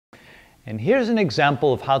And here's an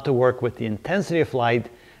example of how to work with the intensity of light.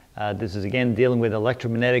 This is again dealing with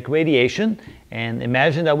electromagnetic radiation. And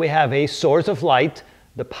imagine that we have a source of light.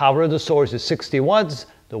 The power of the source is 60 watts.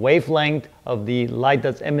 The wavelength of the light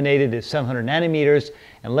that's emanated is 700 nanometers.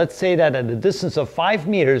 And let's say that at a distance of 5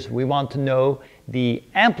 meters, we want to know the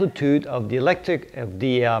amplitude of the electric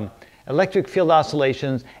field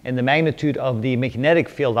oscillations and the magnitude of the magnetic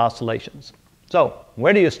field oscillations. So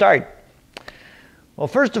where do you start? Well,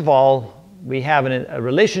 first of all, we have a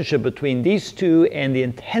relationship between these two and the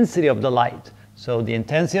intensity of the light. So the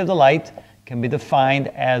intensity of the light can be defined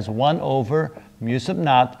as 1 over mu sub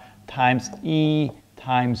naught times E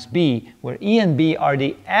times B, where E and B are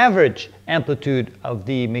the average amplitude of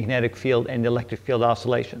the magnetic field and the electric field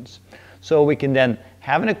oscillations. So we can then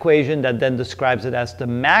have an equation that then describes it as the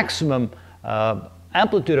maximum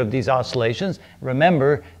amplitude of these oscillations.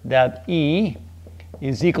 Remember that E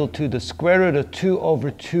is equal to the square root of 2 over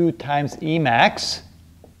 2 times Emax.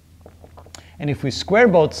 And if we square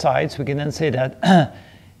both sides, we can then say that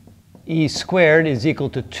E squared is equal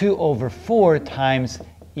to 2 over 4 times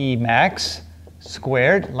Emax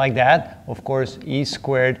squared, like that. Of course, E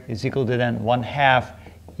squared is equal to then 1/2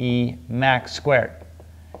 Emax squared.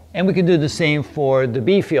 And we can do the same for the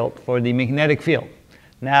B field, for the magnetic field.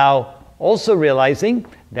 Now, also realizing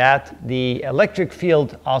that the electric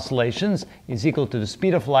field oscillations is equal to the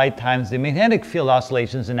speed of light times the magnetic field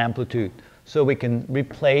oscillations in amplitude. So we can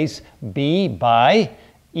replace B by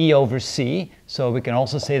E over C. So we can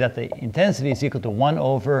also say that the intensity is equal to 1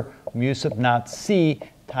 over mu sub naught C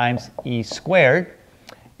times E squared.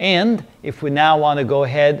 And if we now want to go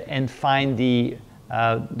ahead and find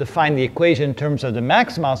define the equation in terms of the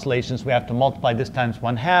maximum oscillations, we have to multiply this times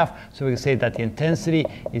 1/2. So we can say that the intensity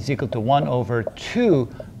is equal to 1 over 2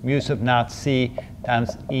 mu sub naught C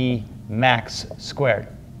times E max squared.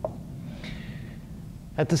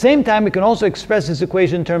 At the same time, we can also express this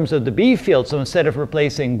equation in terms of the B field. So instead of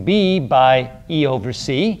replacing B by E over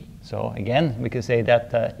C, so again, we can say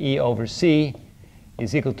that E over C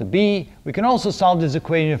is equal to B. We can also solve this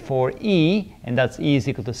equation for E, and that's E is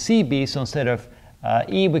equal to CB. So instead of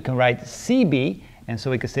E, we can write CB, and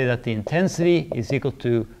so we can say that the intensity is equal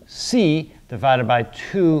to C divided by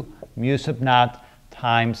 2 mu sub naught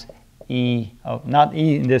times E, not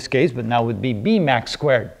E in this case, but now would be B max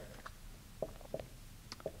squared.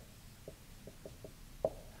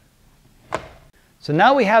 So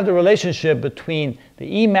now we have the relationship between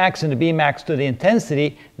the Emax and the Bmax to the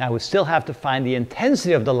intensity. Now we still have to find the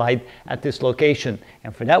intensity of the light at this location.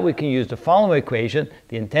 And for that we can use the following equation.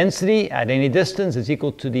 The intensity at any distance is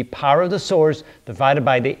equal to the power of the source divided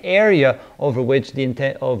by the area over which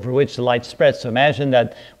the light spreads. So imagine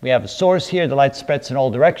that we have a source here, the light spreads in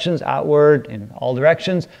all directions, outward in all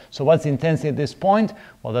directions. So what's the intensity at this point?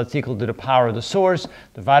 Well, that's equal to the power of the source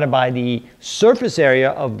divided by the surface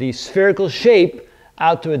area of the spherical shape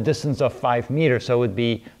out to a distance of 5 meters. So it would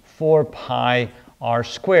be 4 pi r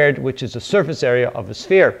squared, which is the surface area of a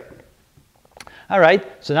sphere. All right,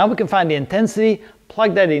 so now we can find the intensity,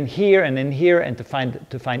 plug that in here, and to find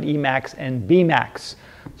Emax and Bmax.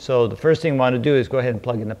 So the first thing we want to do is go ahead and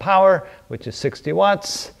plug in the power, which is 60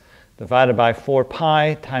 watts, divided by 4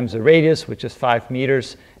 pi times the radius, which is 5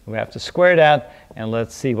 meters. We have to square that, and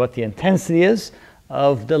let's see what the intensity is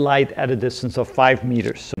of the light at a distance of 5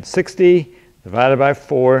 meters. So 60 divided by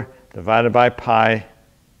 4 divided by pi,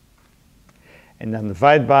 and then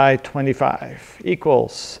divide by 25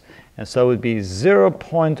 equals, and so it would be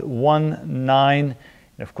 0.19, and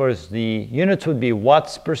of course the units would be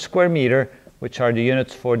watts per square meter, which are the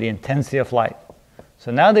units for the intensity of light.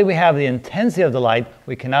 So now that we have the intensity of the light,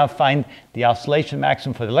 we can now find the oscillation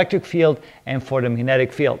maximum for the electric field and for the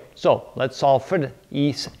magnetic field. So let's solve for the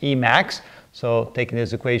Emax. So taking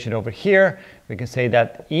this equation over here, we can say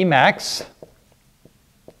that Emax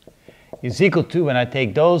is equal to, when I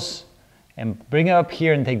take those and bring it up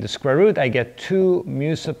here and take the square root, I get 2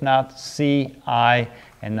 mu sub naught Ci,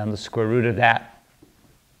 and then the square root of that.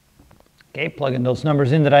 Okay, plug in those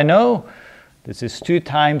numbers in that I know. This is 2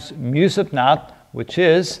 times mu sub naught, which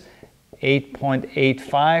is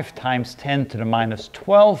 8.85 times 10 to the minus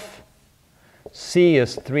 12. C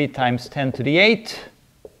is 3 times 10 to the 8.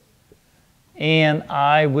 And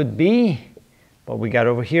I would be, what we got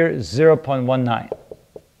over here, 0.19.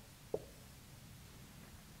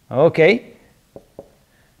 Okay.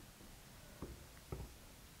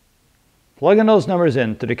 Plugging those numbers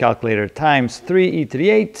into the calculator, times 3e to the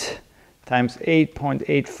 8 times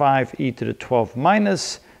 8.85 e to the 12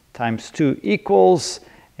 minus times 2 equals,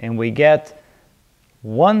 and we get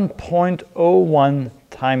 1.01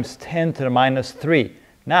 times 10 to the minus 3.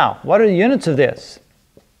 Now, what are the units of this?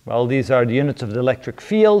 Well, these are the units of the electric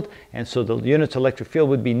field, and so the units of electric field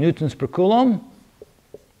would be newtons per coulomb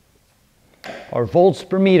or volts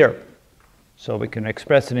per meter. So we can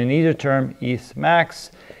express it in either term.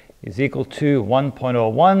 Emax is equal to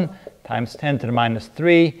 1.01 times 10 to the minus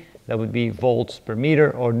 3. That would be volts per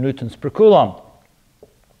meter or newtons per coulomb.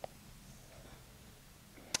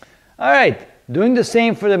 All right, doing the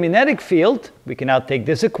same for the magnetic field, we can now take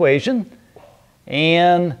this equation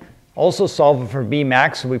and also solve it for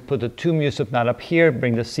Bmax. So we put the 2 mu sub naught up here,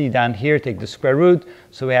 bring the c down here, take the square root.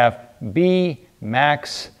 So we have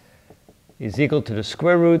Bmax is equal to the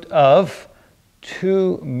square root of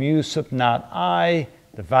 2 mu sub naught I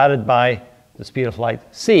divided by the speed of light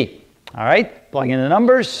c. All right, plugging in the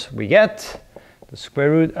numbers, we get the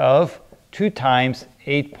square root of 2 times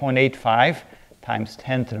 8.85 times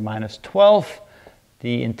 10 to the minus 12.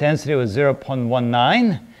 The intensity was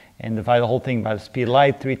 0.19. And divide the whole thing by the speed of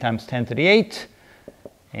light, 3 times 10 to the 8.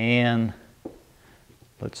 And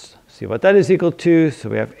let's see what that is equal to. So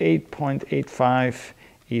we have 8.85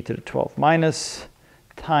 e to the 12 minus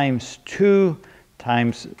times 2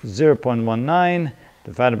 times 0.19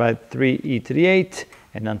 divided by 3 e to the 8.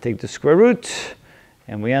 And then take the square root.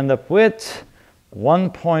 And we end up with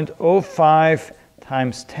 1.05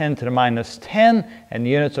 times 10 to the minus 10. And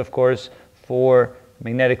the units, of course, for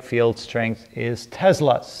magnetic field strength is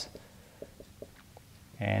Teslas.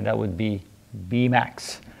 And that would be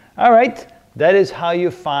Bmax. All right, that is how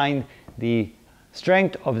you find the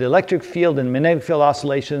strength of the electric field and magnetic field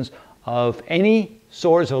oscillations of any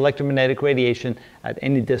source of electromagnetic radiation at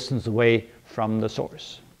any distance away from the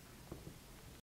source.